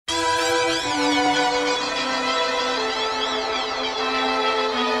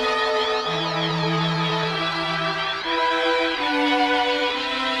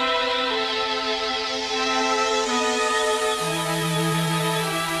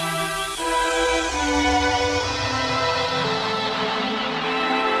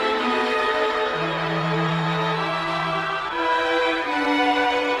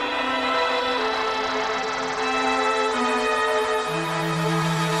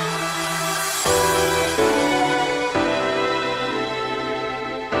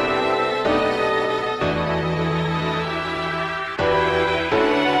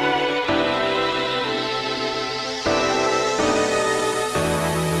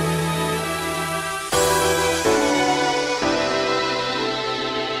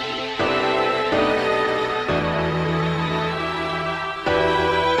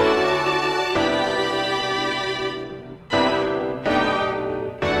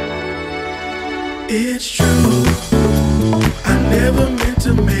It's true, I never meant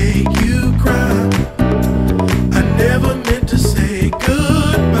to make you cry. I never meant to say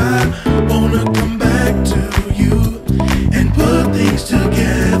goodbye. Wanna come back to you and put things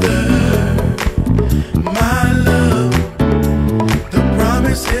together. My love, the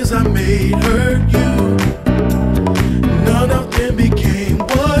promises I made hurt you. None of them became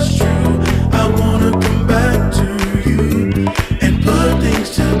what's true. I wanna come back to you and put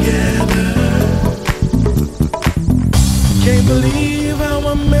things together. Can't believe how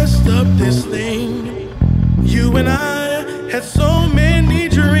I messed up this thing. You and I had so many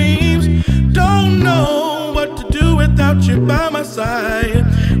dreams. Don't know what to do without you by my side.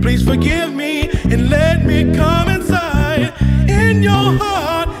 Please forgive me and let me come inside. In your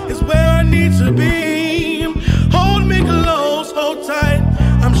heart is where I need to be. Hold me close, hold tight.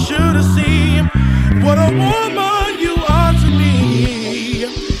 I'm sure to see what a woman you are to me.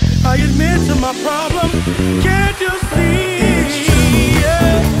 I admit to my problem, can't you see?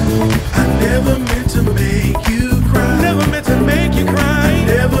 I never meant to make you cry. Never meant to make you cry. I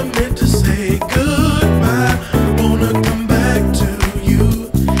never meant to say goodbye. Wanna come back to you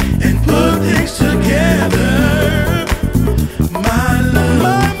and put things together. My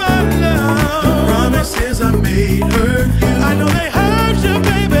love, my love. The promises I made hurt you. I know they hurt you,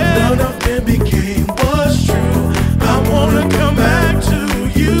 baby. None of them became what's true. I wanna come back to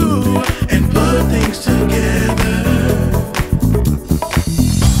you and put things together.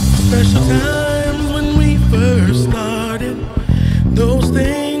 Special times when we first started, those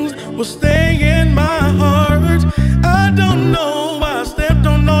things will stay in my heart. I don't know why I stepped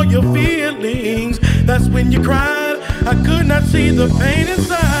on all your feelings. That's when you cried, I could not see the pain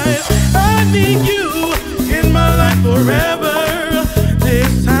inside. I need you in my life forever.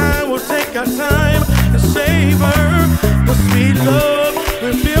 This time we'll take our time and savor the sweet love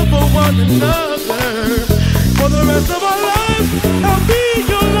we feel for one another. For the rest of our lives, I'll be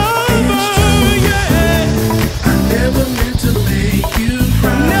your lover, yeah. I never meant to make you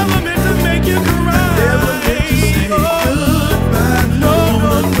cry. Never meant to make you cry. I never meant to say goodbye. No,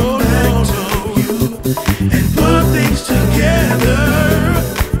 no, no, back to you and put things together.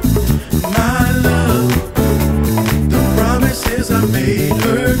 My love, the promises I made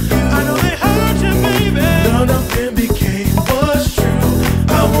hurt you. I know they hurt you, baby. None of them became what's true.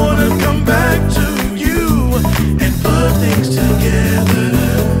 I wanna come back to you and put things together.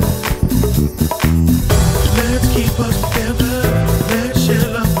 Let's keep us together. Let's share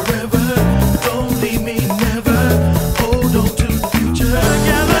love forever. Don't leave me never. Hold on to the future.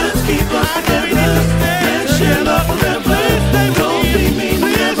 Yeah, let's keep us together. Let's share love forever. Don't leave me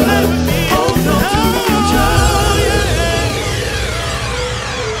never. Hold on to the future.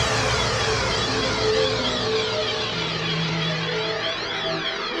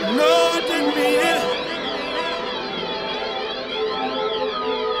 No, I didn't mean it.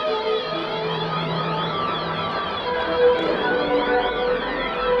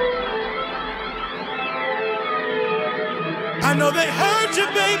 I know they hurt you,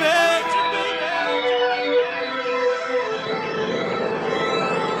 baby.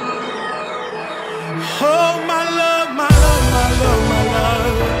 Oh, my love, my love, my love, my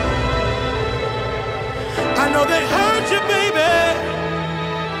love. I know they hurt you, baby.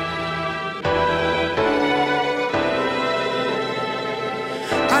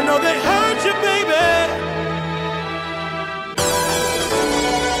 I know they hurt you, baby.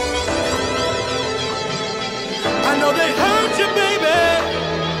 I know they hurt you, baby.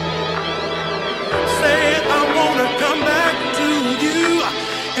 Say I wanna come back to you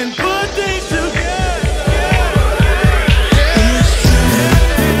and put things together. It's true,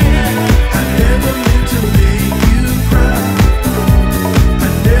 I never meant to make you cry. I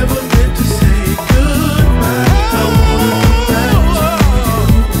never meant to say goodbye. I wanna come back to you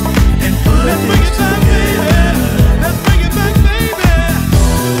and put things together. Let's bring it back, baby.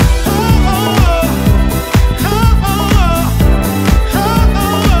 Oh, oh, oh.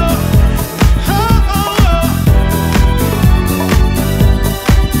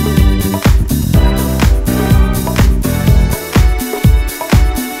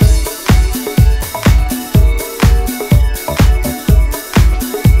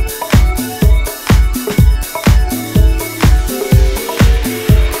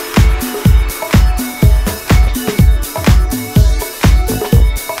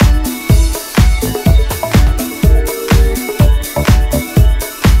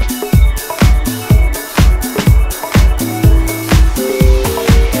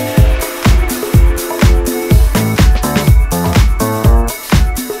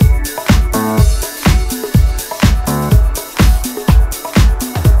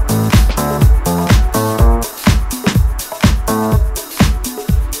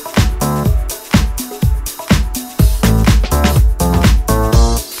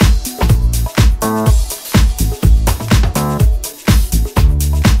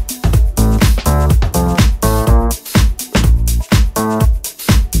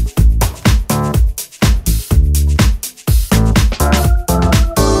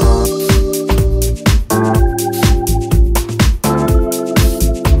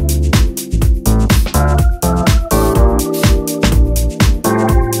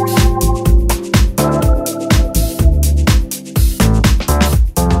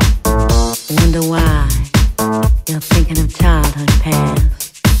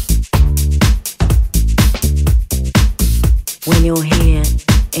 your head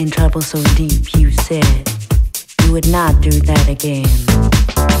in trouble so deep, you said you would not do that again.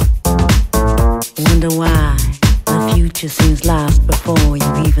 Wonder why the future seems lost before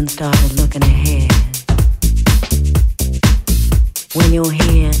you've even started looking ahead. When your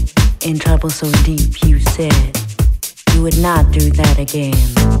head in trouble so deep, you said you would not do that again.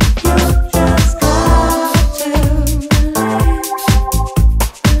 You just got to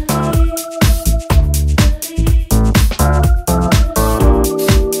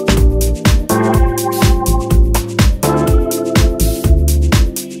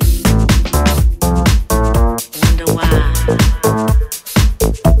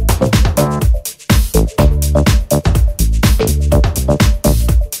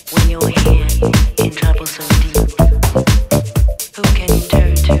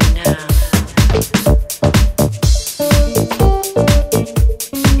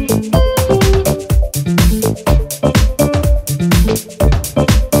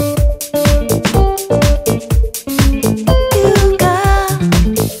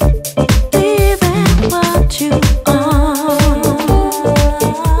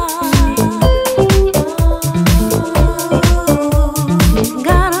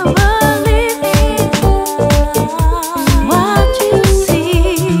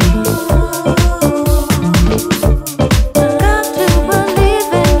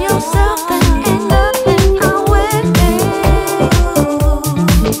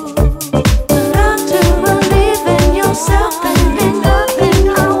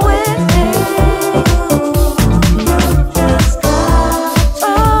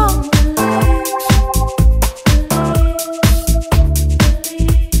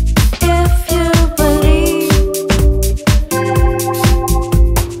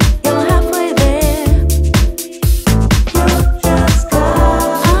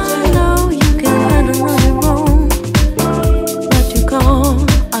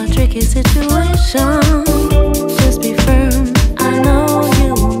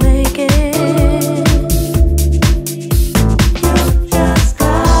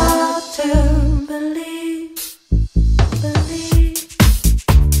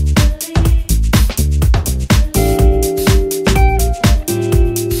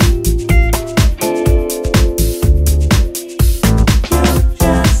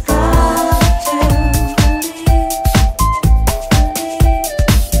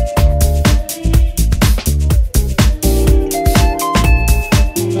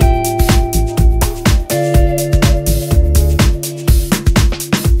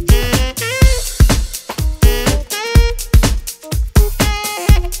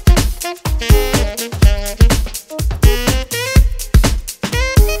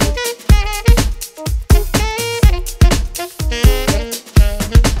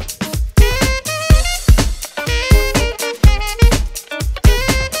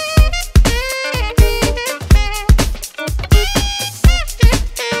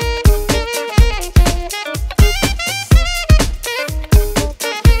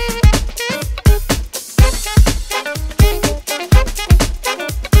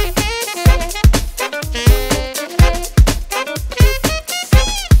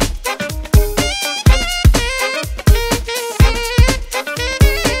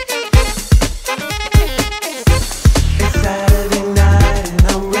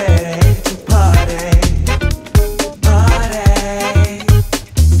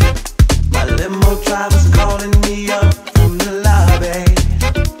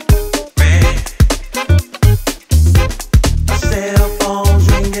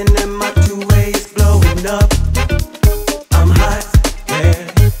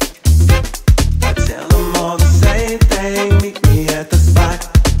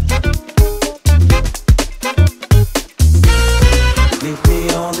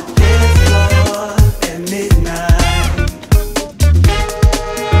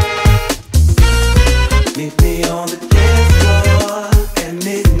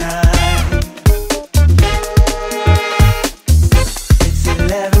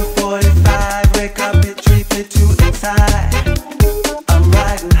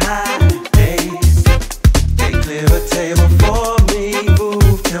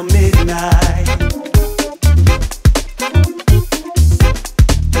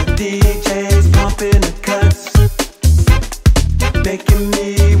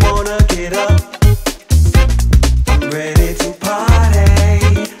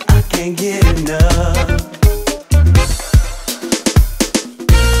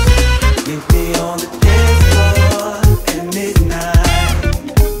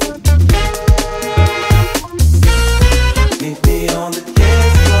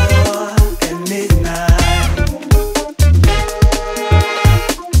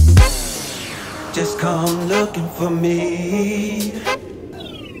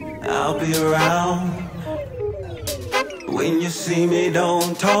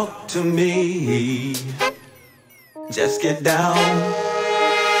talk to me. Just get down.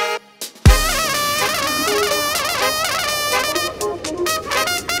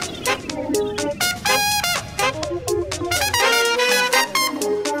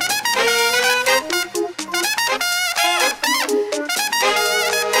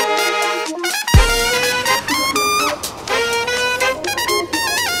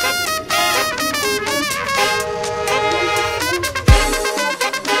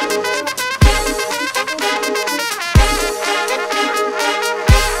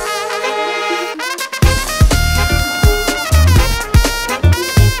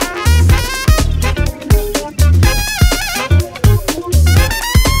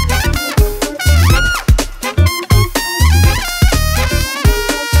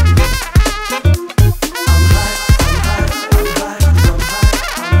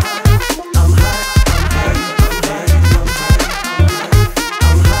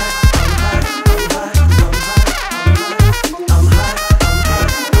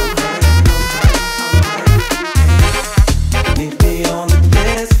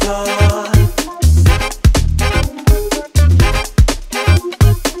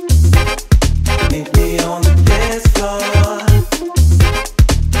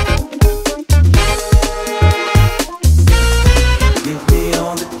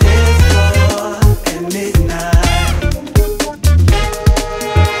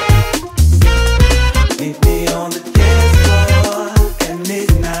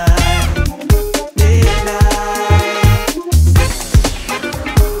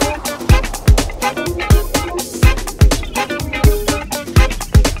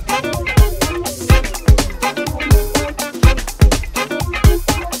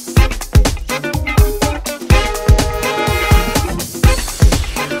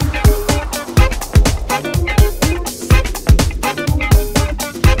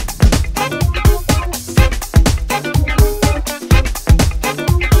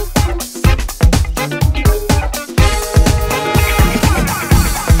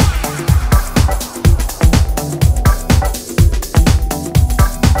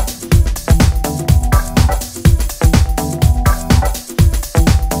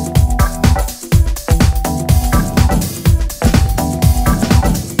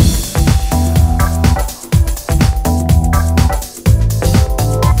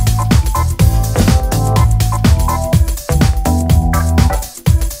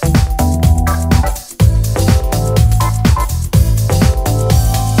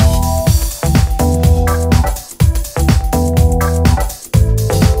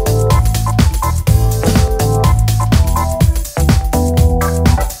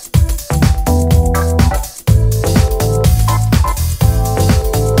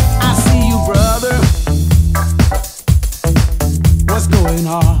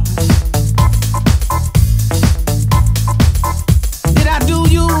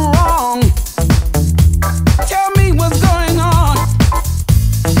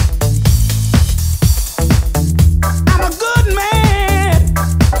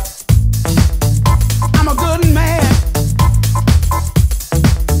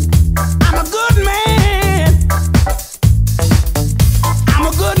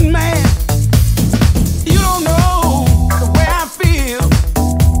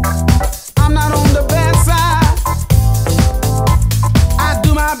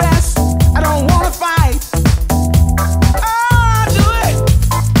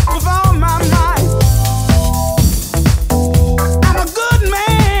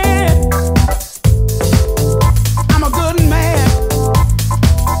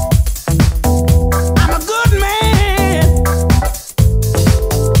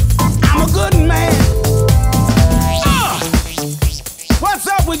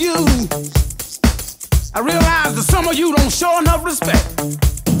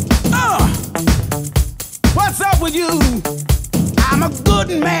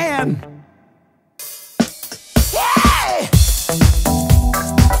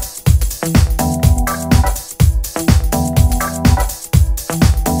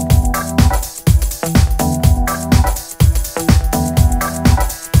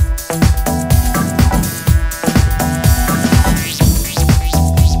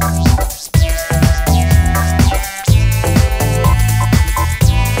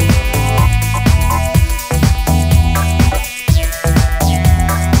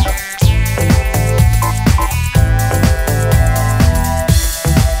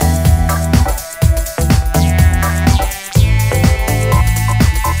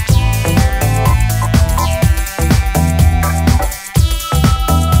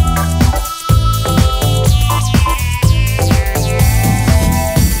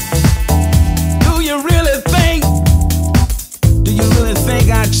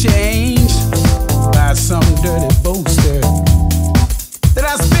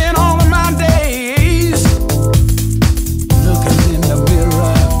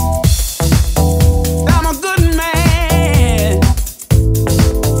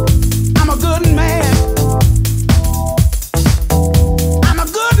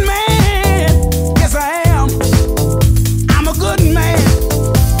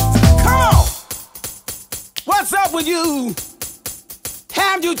 up with you?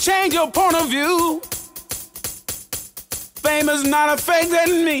 Have you changed your point of view? Fame is not a fake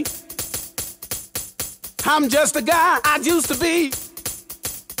in me. I'm just a guy I used to be.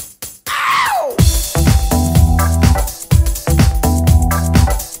 Ow!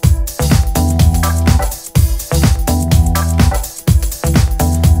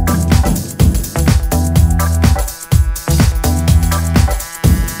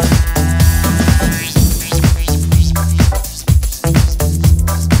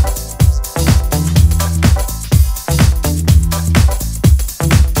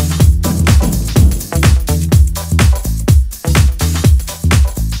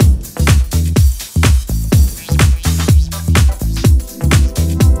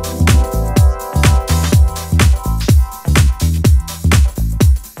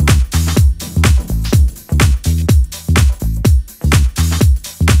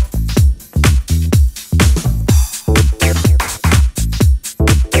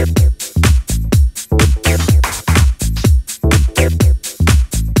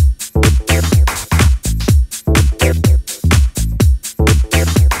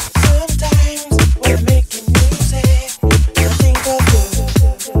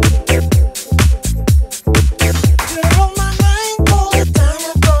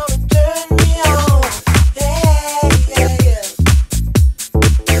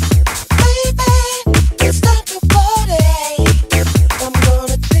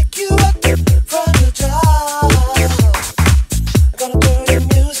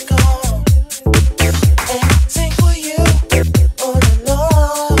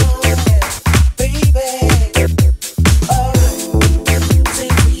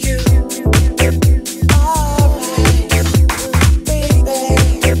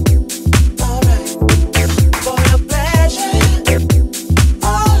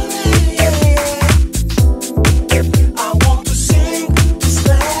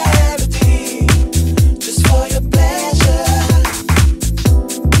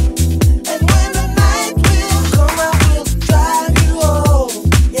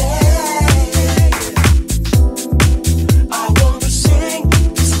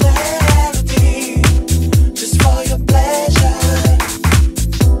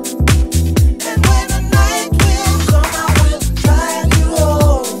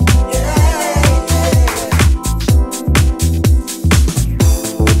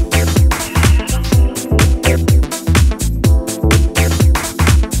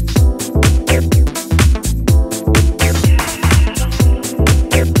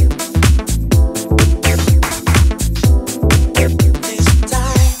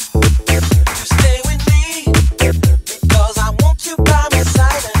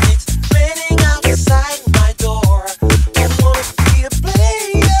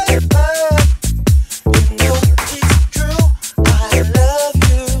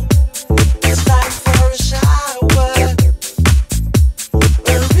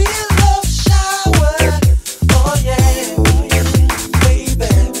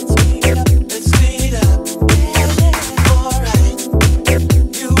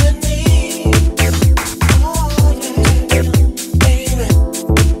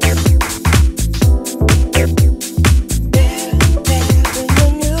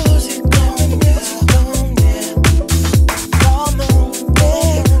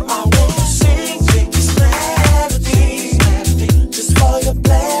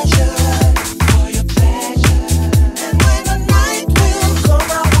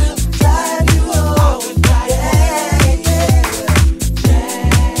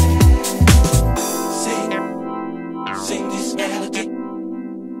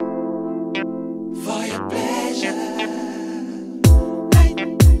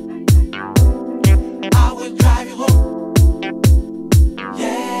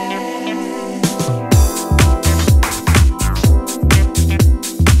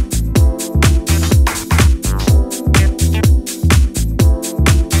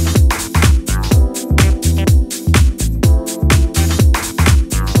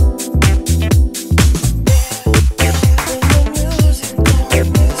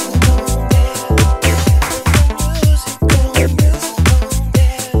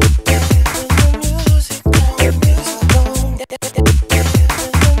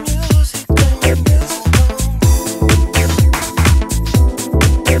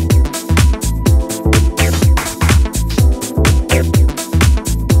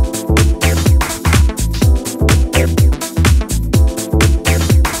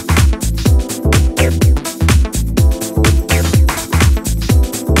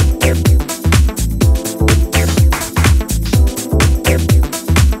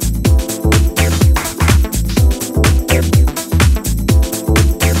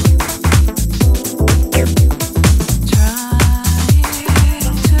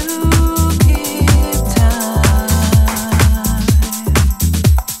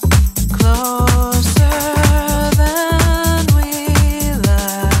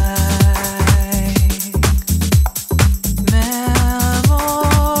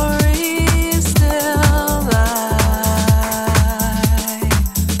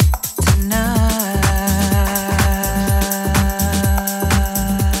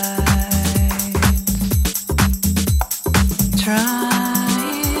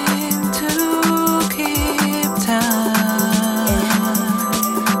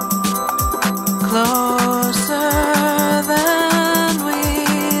 closer than we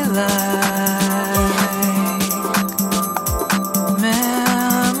like.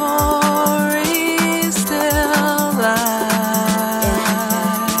 Memories still lie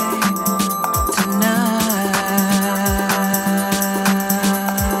tonight.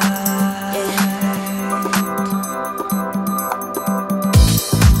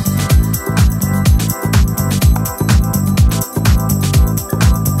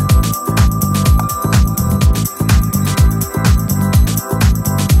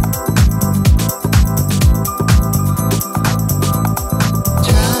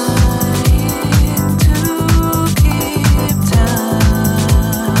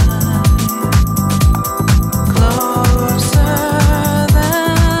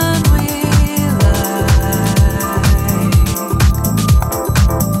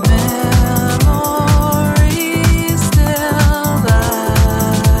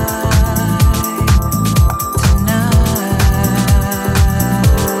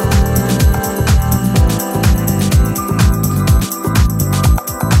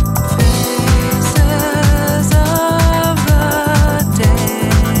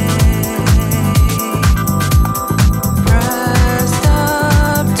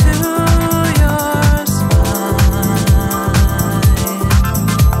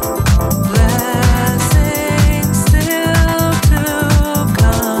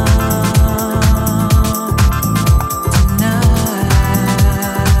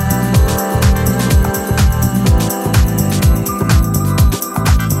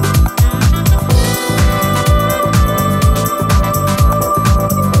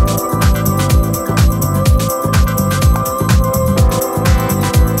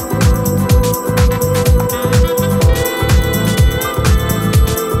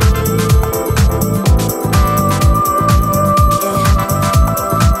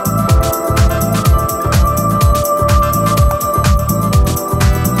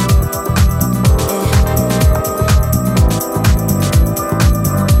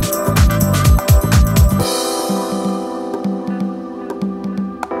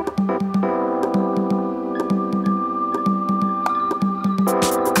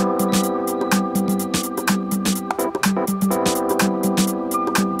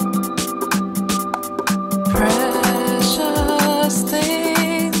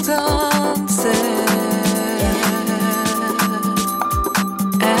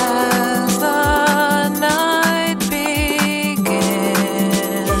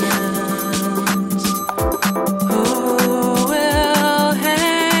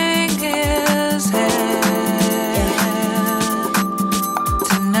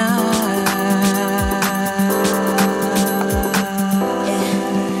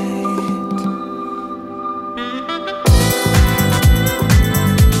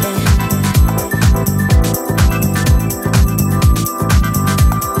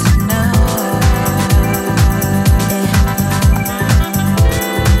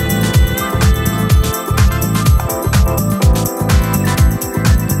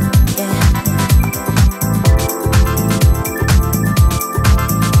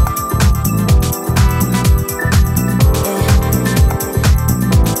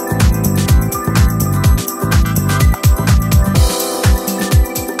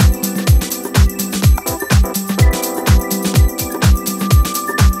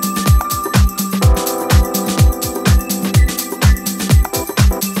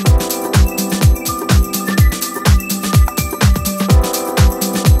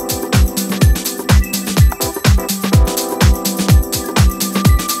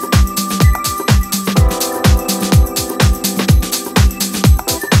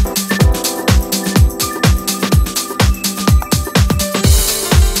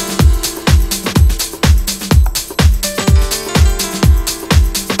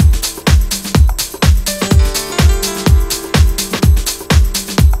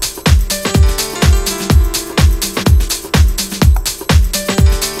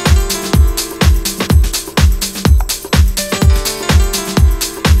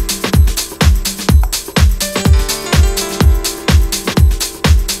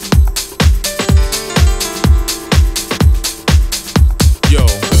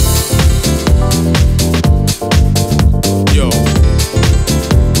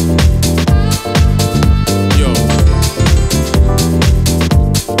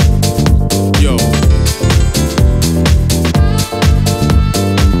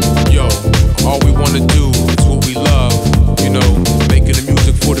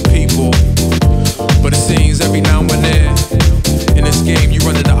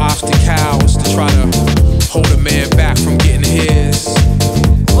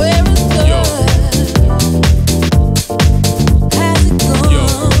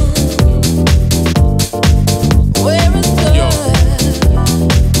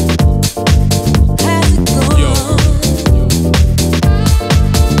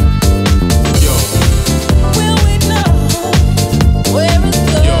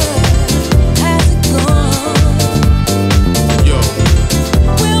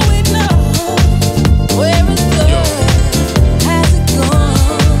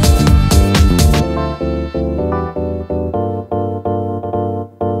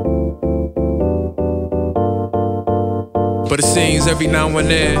 seems every now and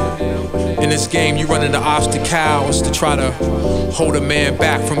then in this game you run into obstacles to try to hold a man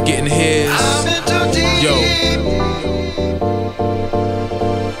back from getting his. Yo.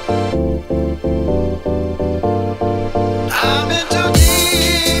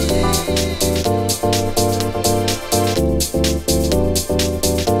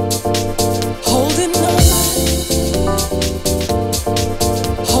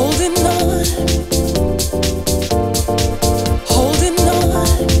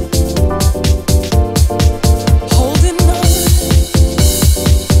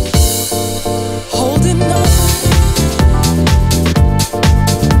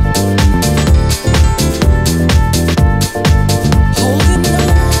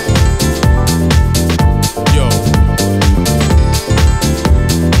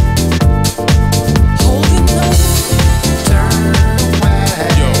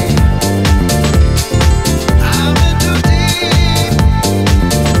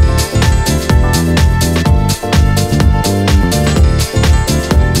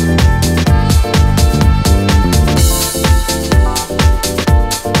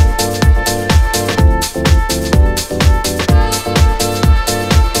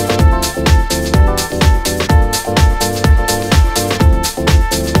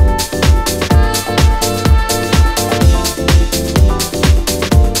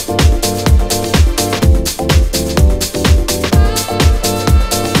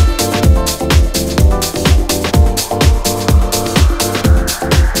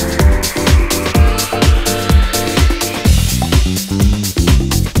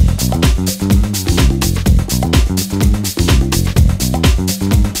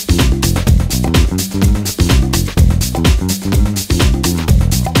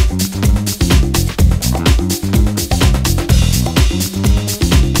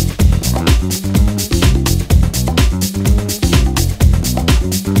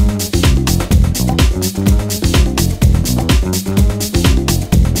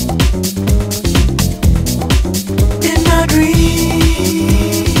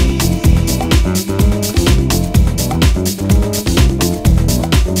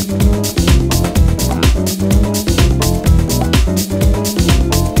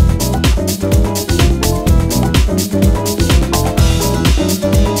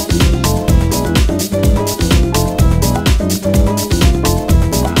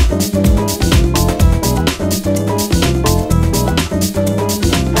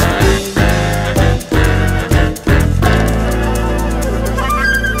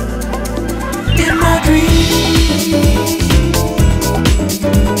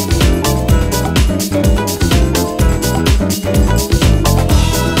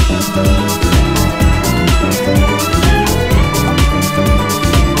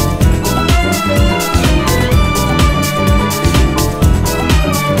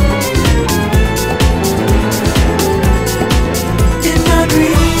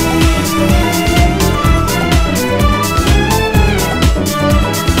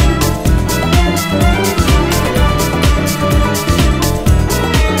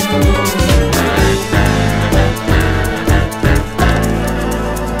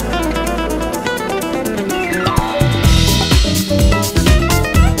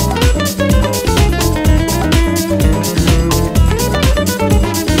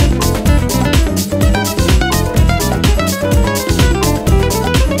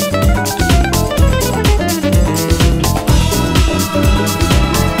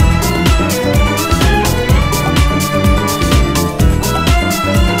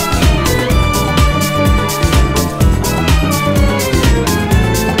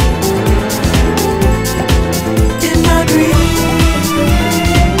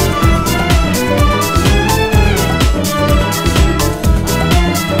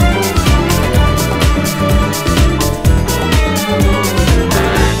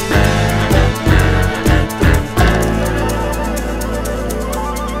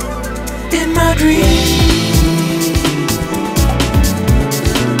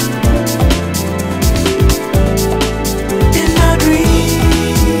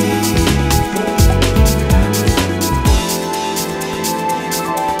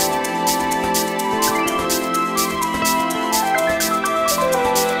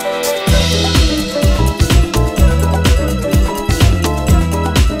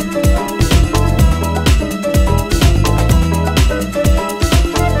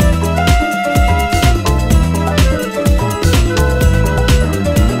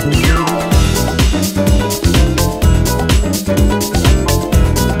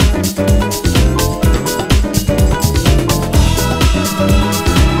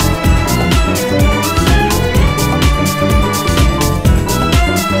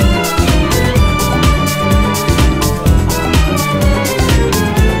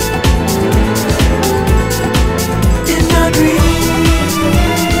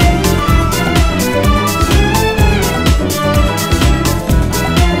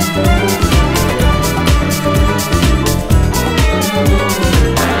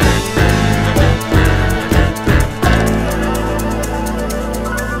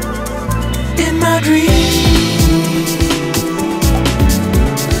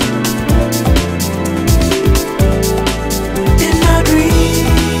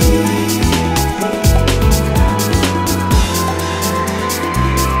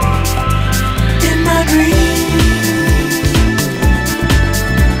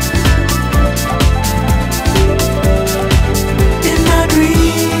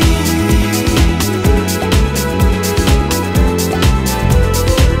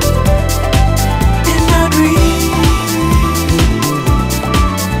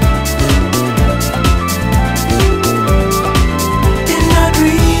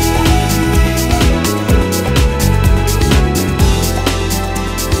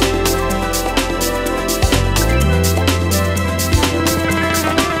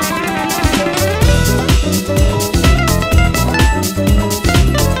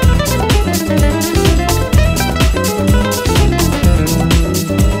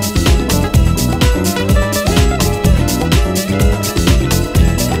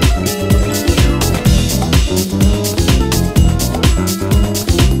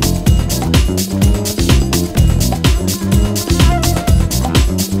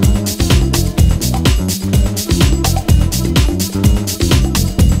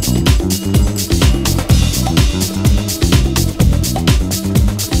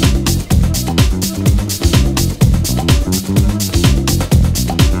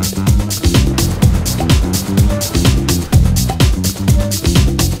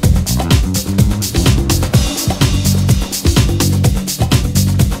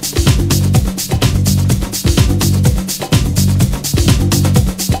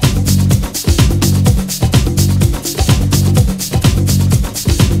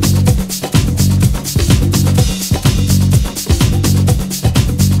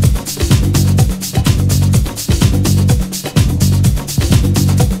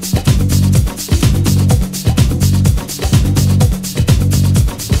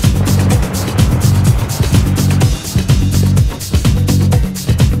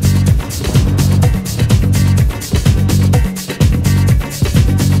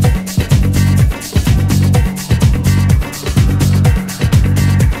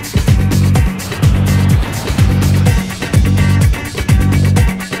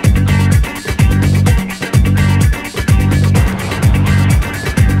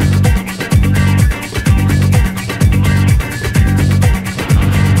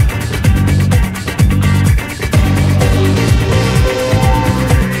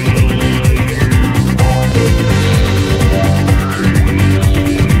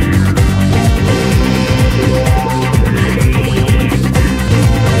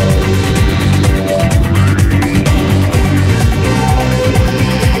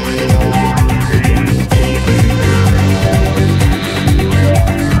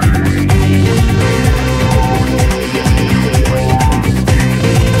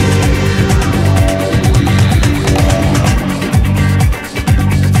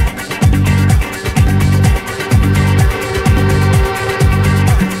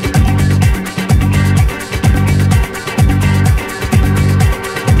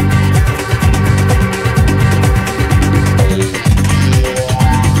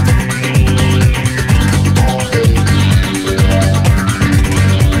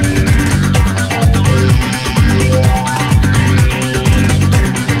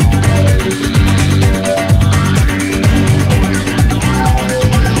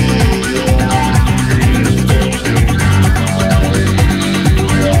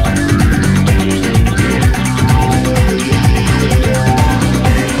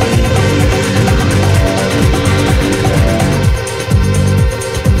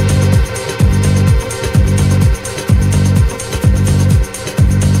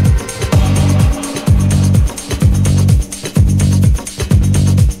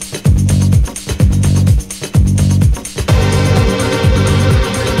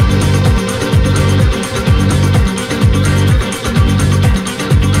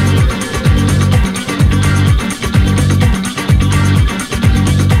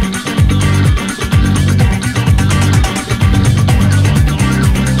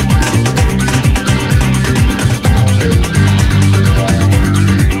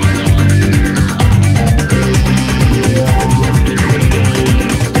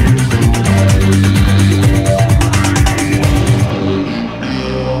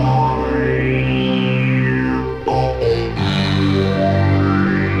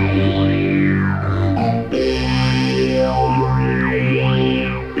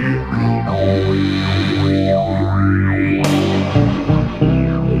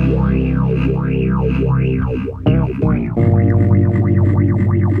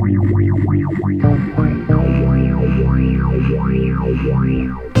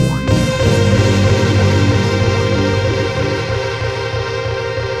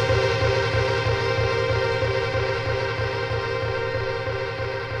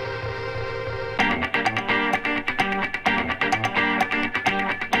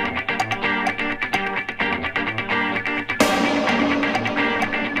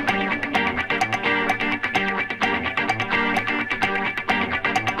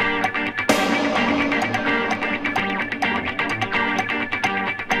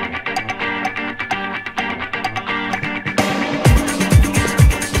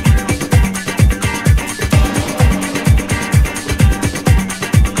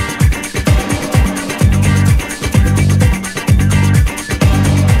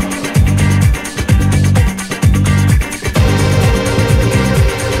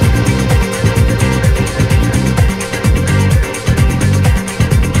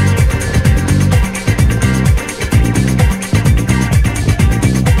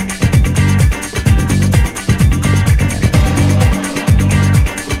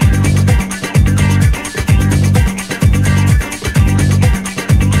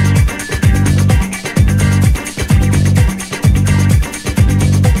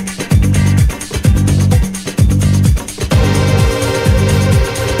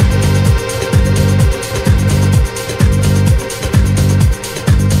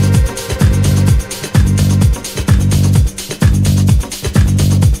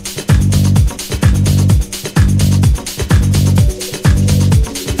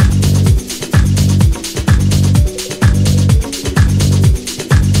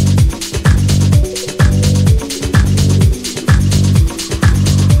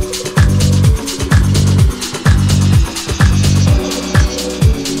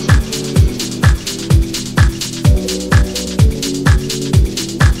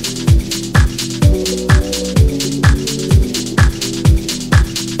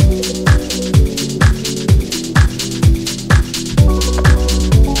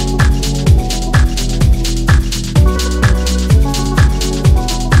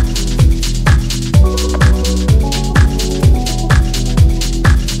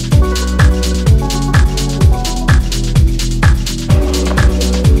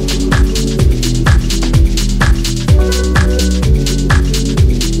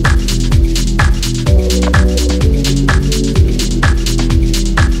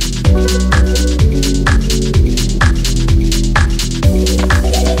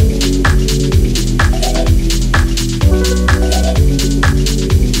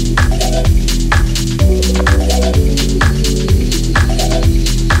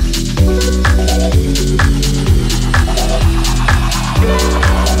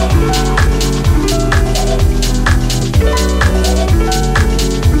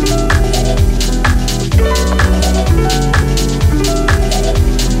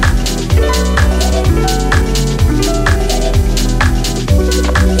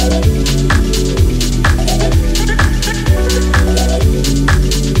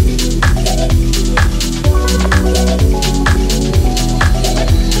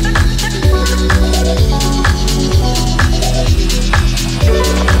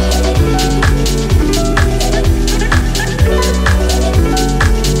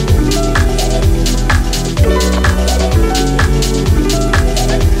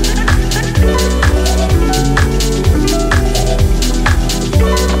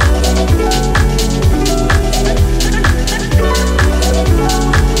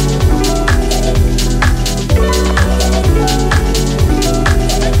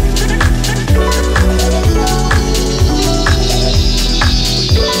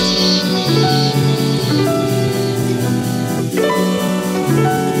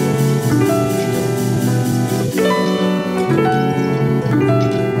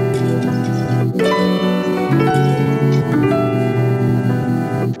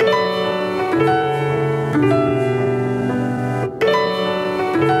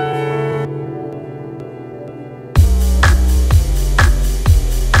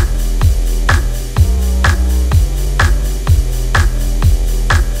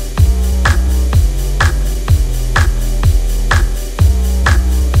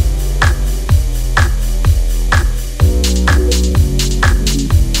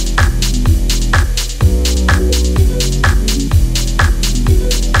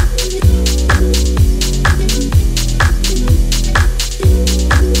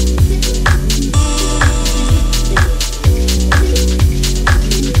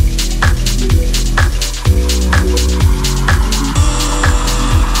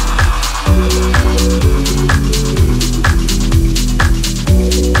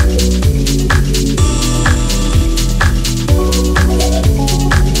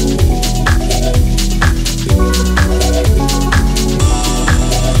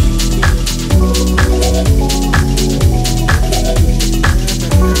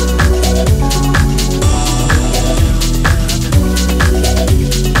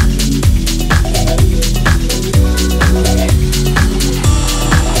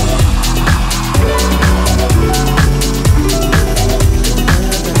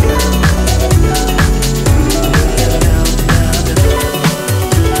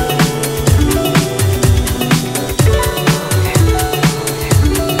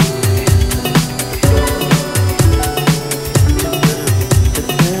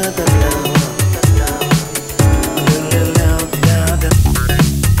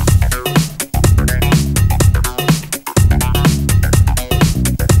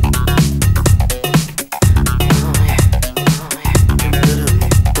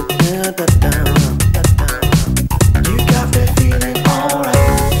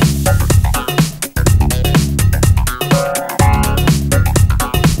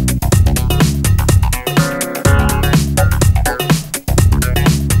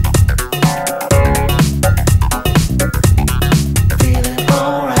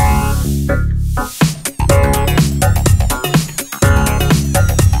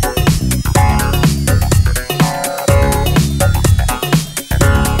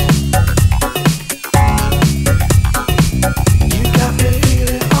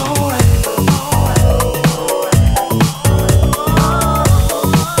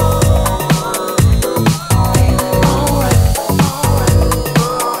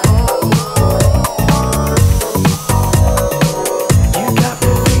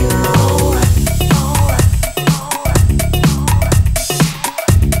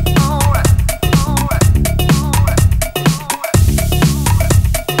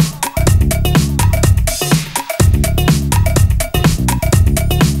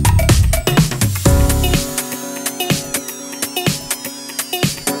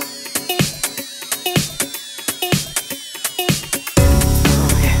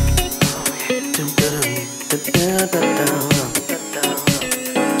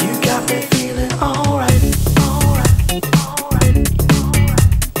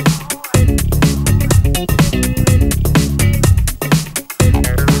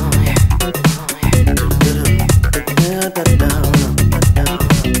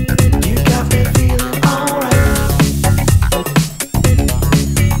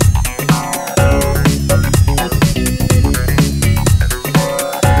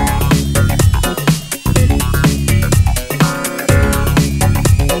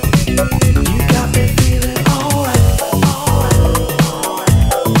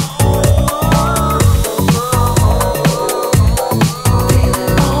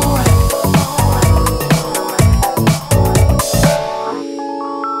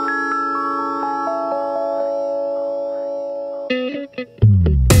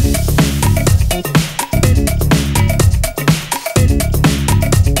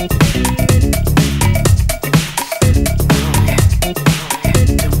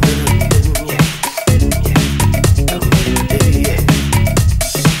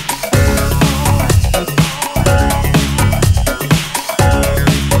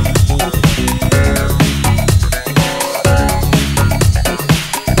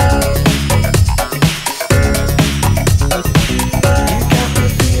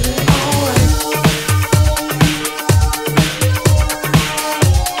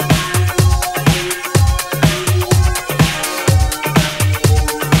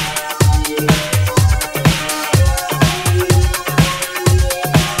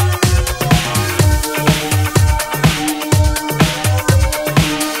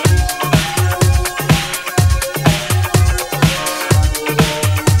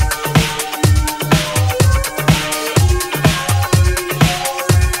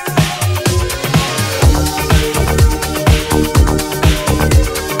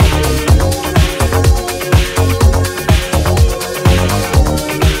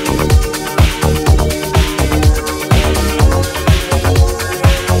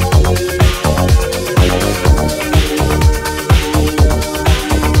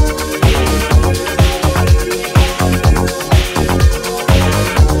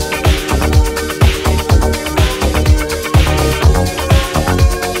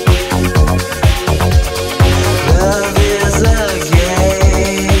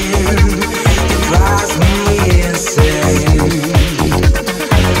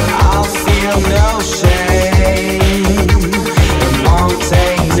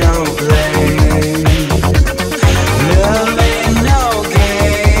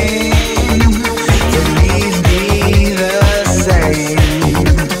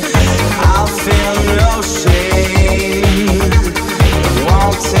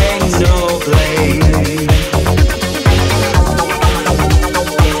 play.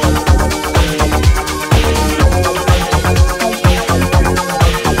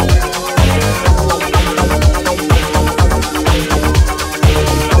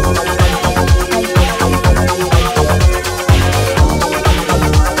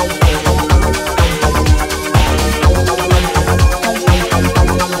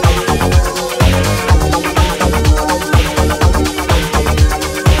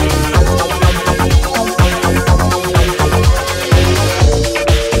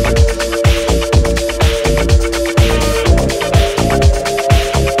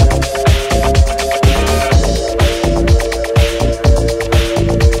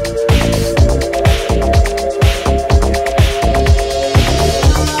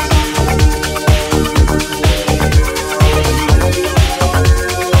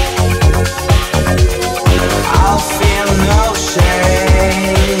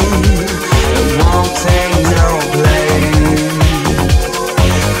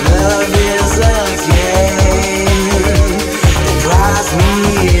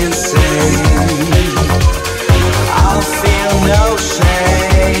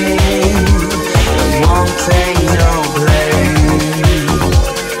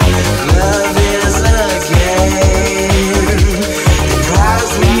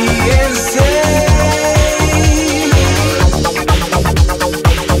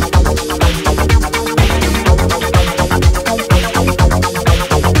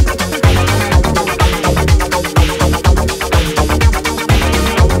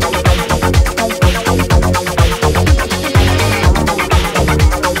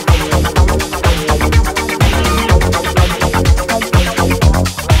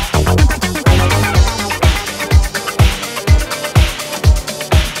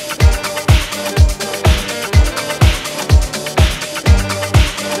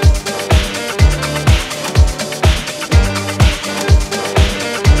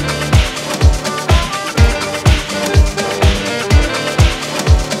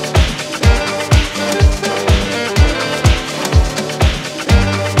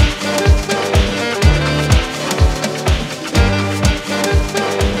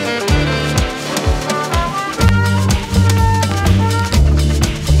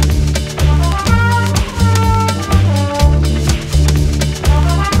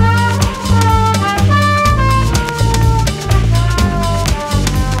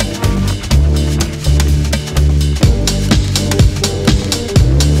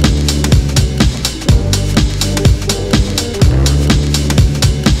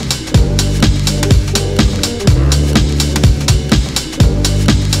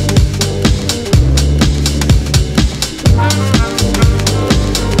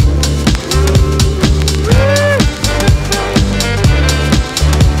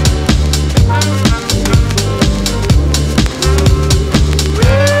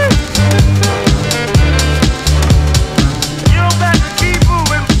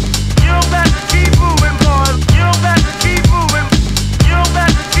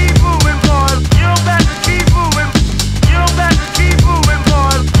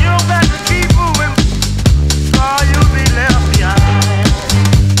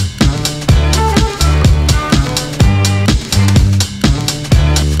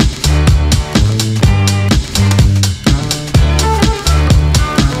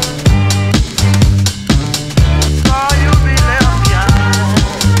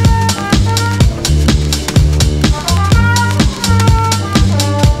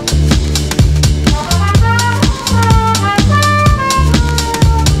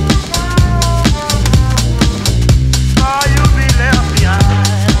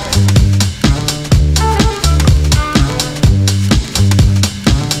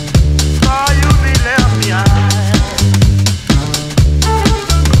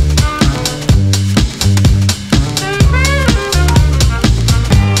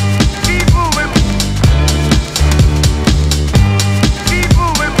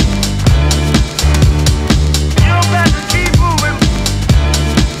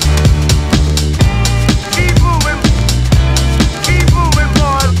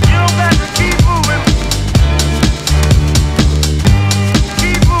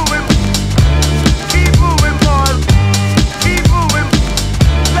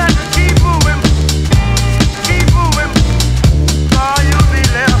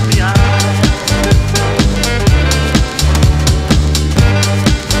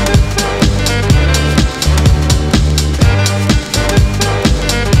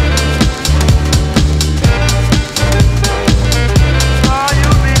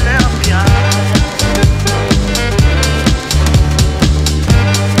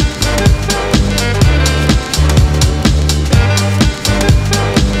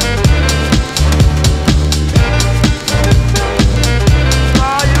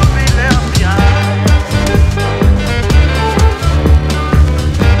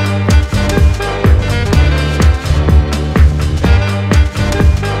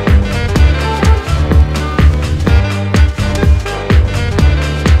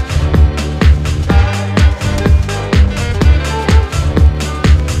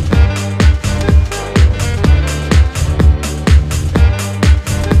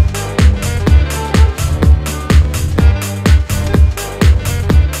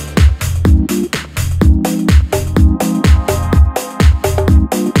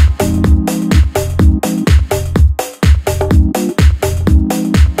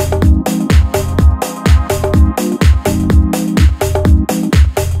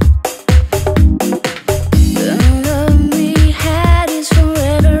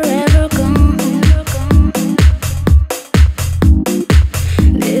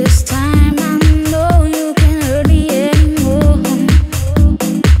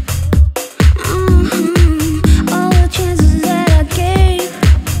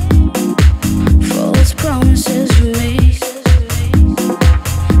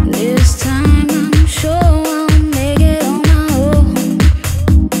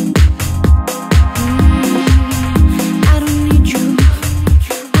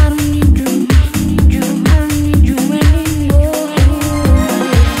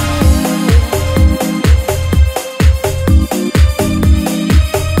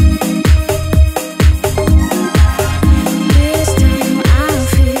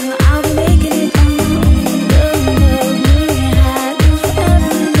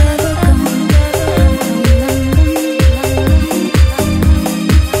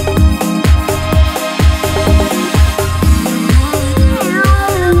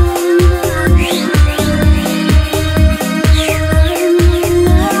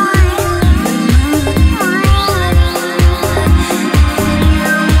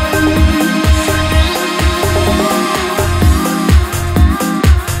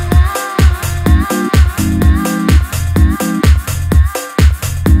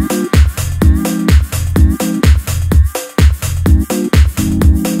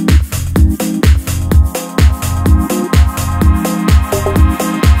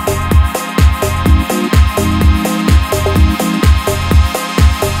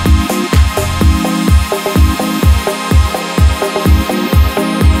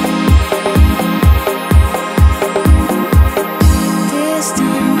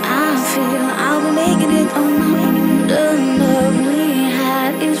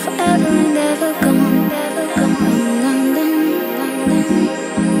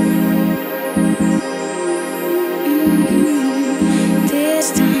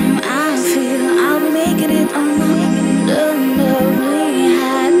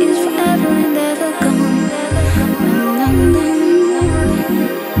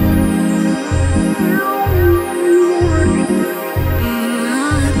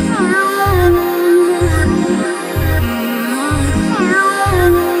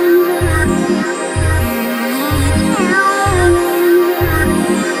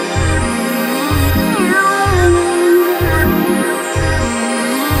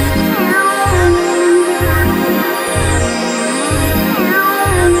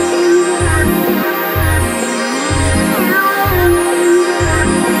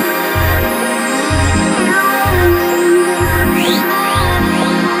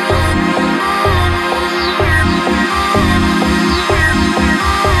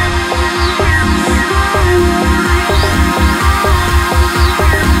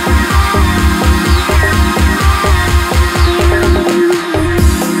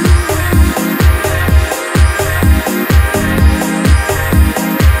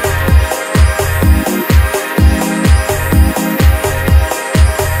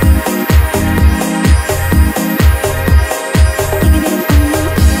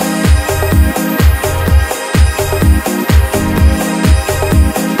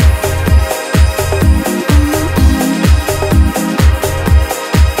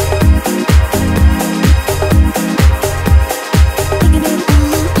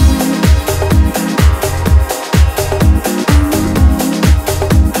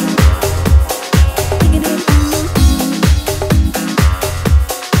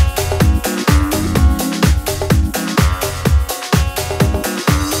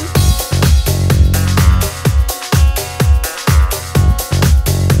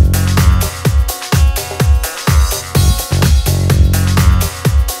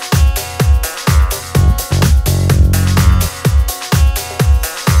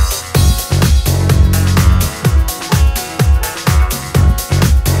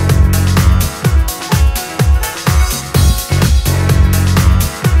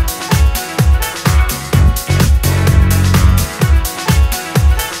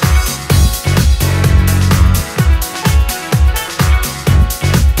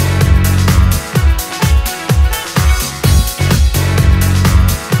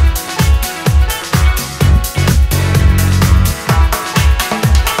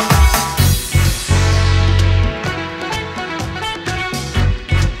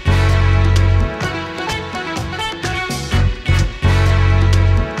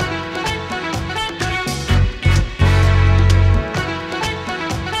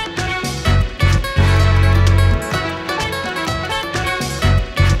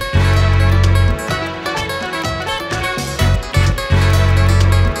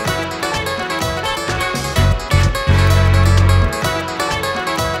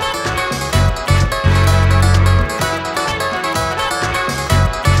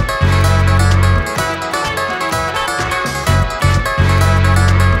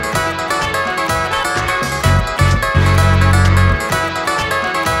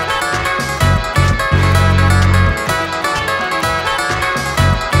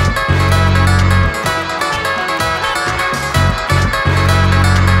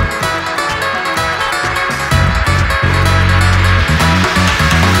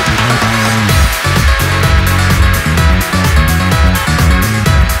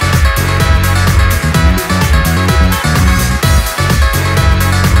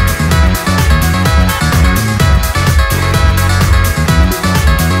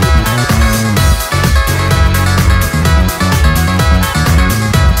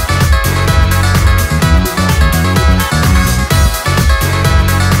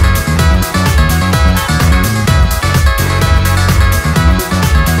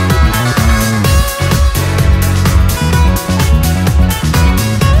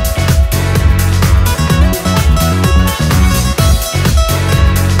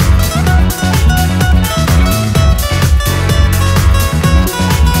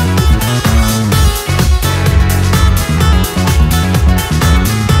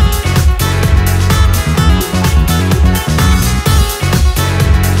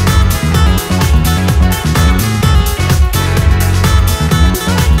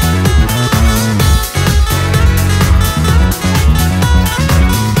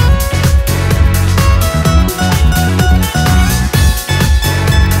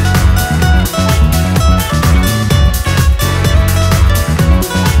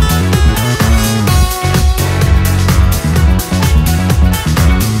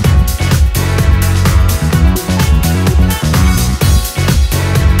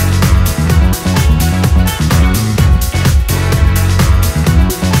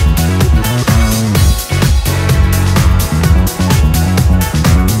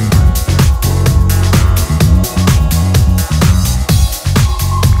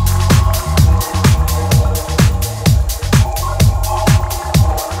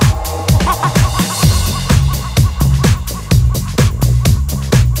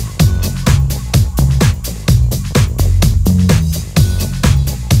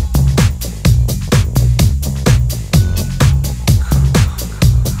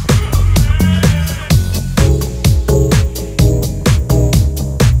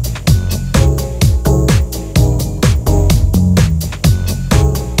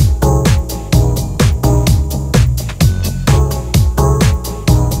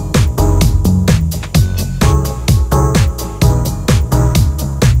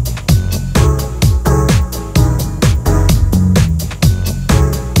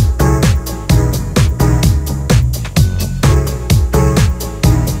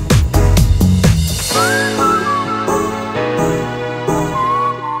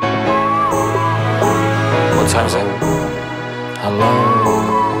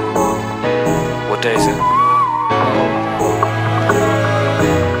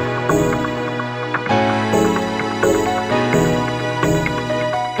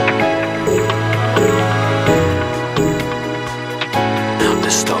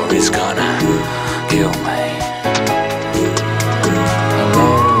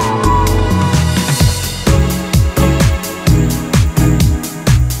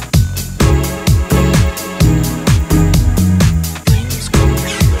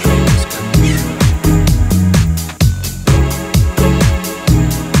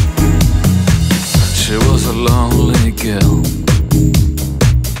 girl.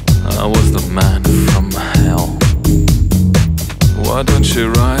 I was the man from hell. Why don't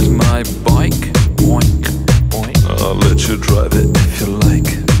you ride my bike? Boink, boink. I'll let you drive it if you like.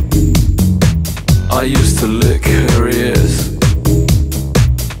 I used to lick her ears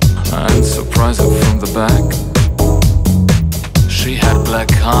and surprise her from the back. She had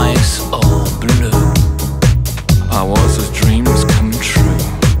black eyes, all blue. I was her dreams come true.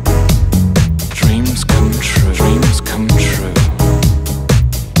 Dreams come true, dreams come true.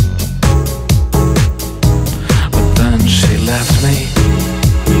 But then she left me.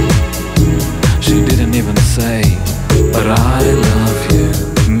 She didn't even say, but I love you.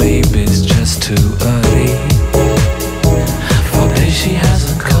 Maybe it's just too early. For days she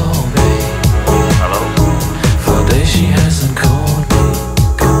hasn't called me. Hello? For days she hasn't called me.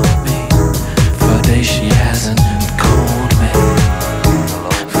 Called me. For days she hasn't called me.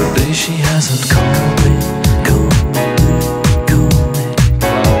 For days she hasn't called me. Called me. Called me.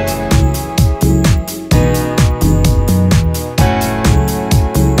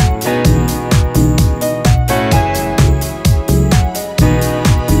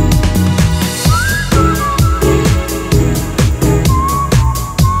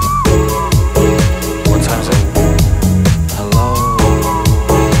 What time is it? Hello?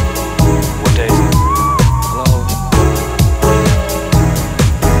 What day is it? Hello?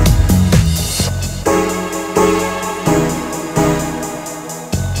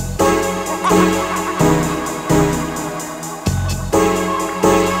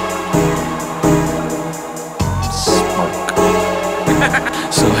 Smoke.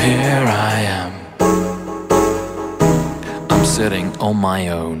 So here I am. I'm sitting on my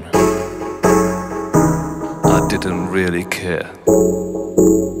own. I didn't really care.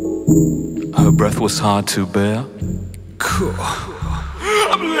 Her breath was hard to bear. Cool.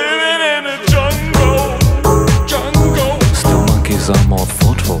 I'm living in a jungle, jungle. Still monkeys are more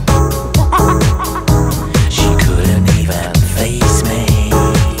thoughtful. She couldn't even face me.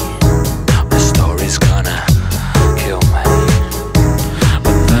 The story's gonna kill me.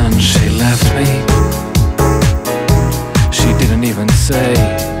 But then she left me. She didn't even say,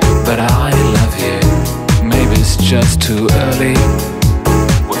 but I love you. Maybe it's just too early.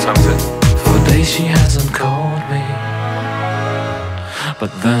 What time is it? For days she hasn't called me.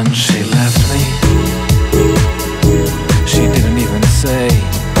 But then she left me. She didn't even say,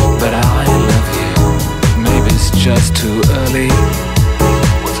 but I love you. Maybe it's just too early.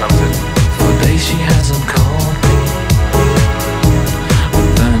 What time is it? For days she hasn't called me. But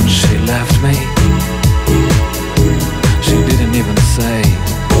then she left me. She didn't even say,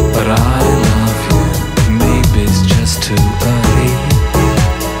 but I love you. Maybe it's just too early.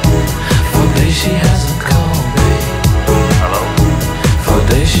 For days she hasn't called me. Hello? For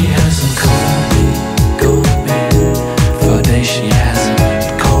days she hasn't called me. Called me. For days she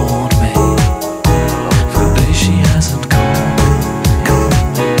hasn't called me. For days she hasn't called me. Called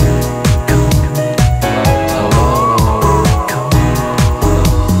me. Called me. Hello? Called me.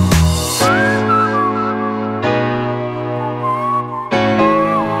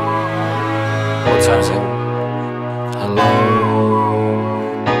 What time is it? Hello?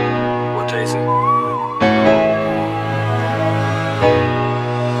 What day is it?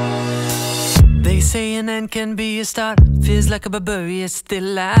 They say an end can be a start. Feels like a barbarian still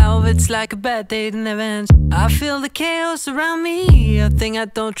alive. It's like a bad day that never ends. I feel the chaos around me, a thing I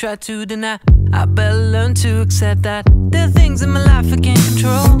don't try to deny. I better learn to accept that there are things in my life I can't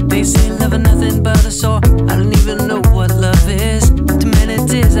control. They say love is nothing but a sore. I don't even know what love is. Too many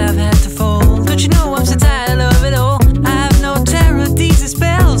tears I've had to fold. Don't you know I'm so tired of it all? I have no terror, these are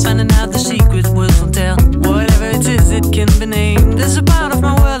spells. Finding out the secret words won't tell. Whatever it is, it can be named. There's a part of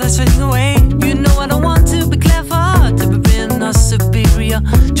my world that's fading away. You know I don't want to be clever, to be being or superior.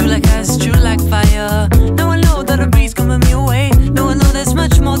 True like ice, true like fire. Now I know that a breeze coming me away. Now I know there's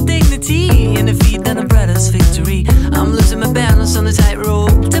much more dignity in defeat than a brother's victory. I'm losing my balance on the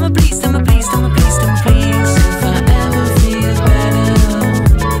tightrope. Tell me please, tell me please, tell me please, tell me please. If I ever feel better,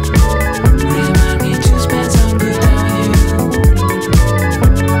 remind me to spend some good time with you.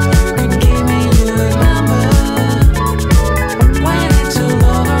 You can give me your number. When it's all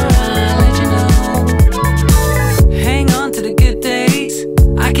over, I'll let you know. Hang on to the good days.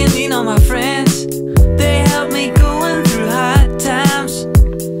 I can lean on my friends. They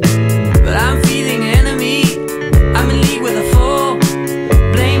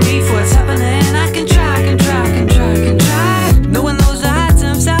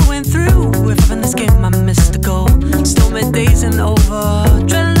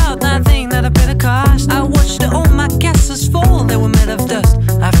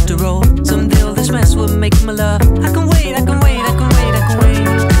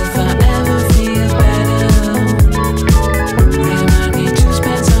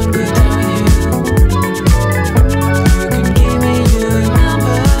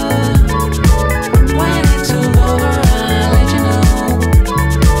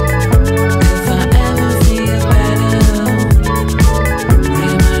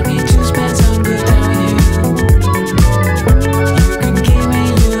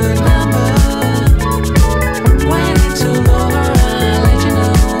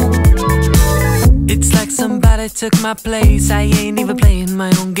took my place. I ain't even playing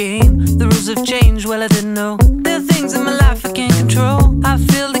my own game. The rules have changed, well I didn't know. There are things in my life I can't control. I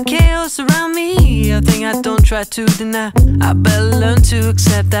feel the chaos around me, a thing I don't try to deny. I better learn to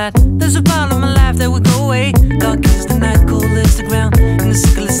accept that there's a part of my life that will go away. Dark is the night, cold is the ground, and the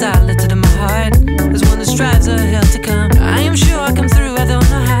sickle is silent in my heart. There's one that strives a hell to come. I am sure I come through, I don't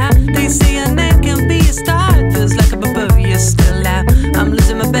know how. They say an end can be a start. Feels like a barbarian still out. I'm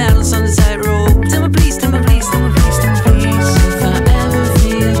losing my battles on the tightrope. Tell me please, tell me please, tell me please, tell me please. If I ever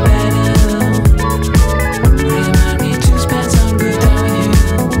feel better, remind me to spend some good time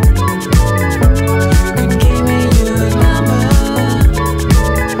with you. You can give me your number.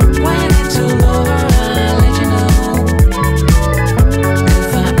 When it's all over, I'll let you know.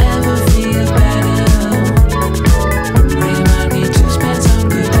 If I ever feel better, remind me to spend some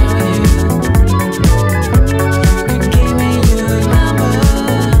good time with you. You can give me your number.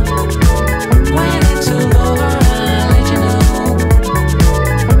 When it's all over, I'll let you know.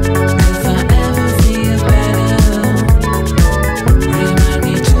 If I ever feel better, remind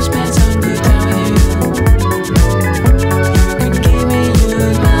me to spend some good time with you. You can give me your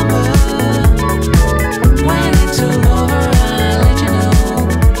number. When it's all over, I'll let you know.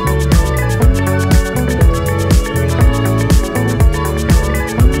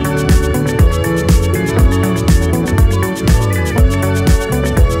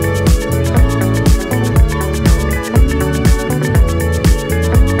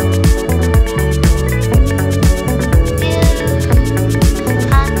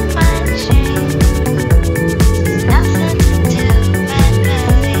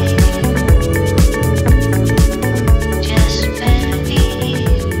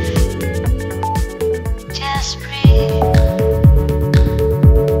 Just breathe.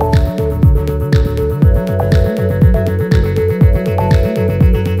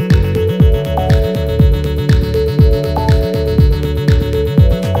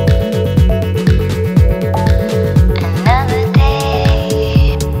 Another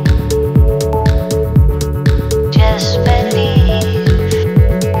day, just believe.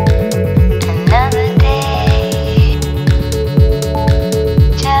 Another day,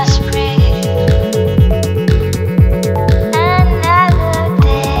 just breathe. Another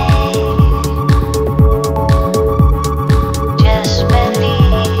day, just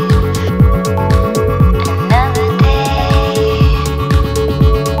believe. Another day,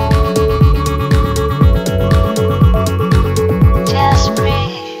 just breathe.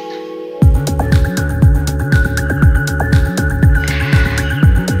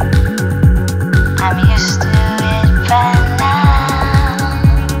 I'm used to it by now.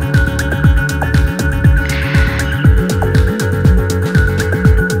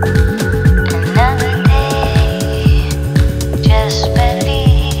 Another day, just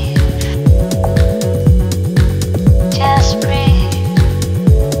believe. Just breathe.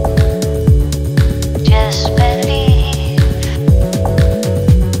 Just believe.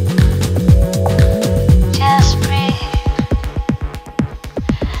 Just breathe.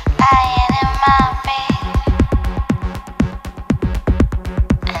 Lying in my bed.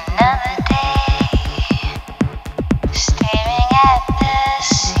 Another day, staring at the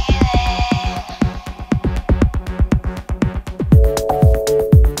ceiling.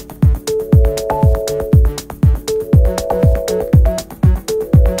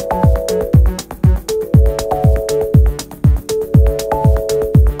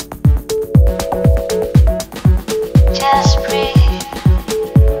 Just breathe.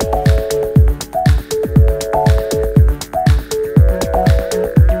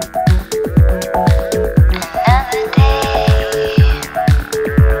 Another day,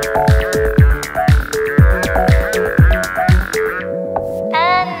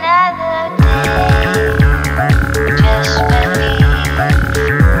 another day, just believe.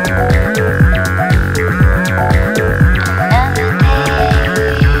 Another day,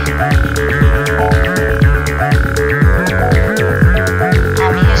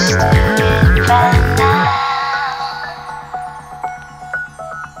 I'm used to it by now.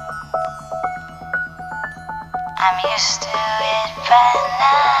 I'm used to it by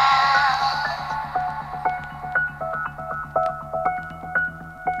now.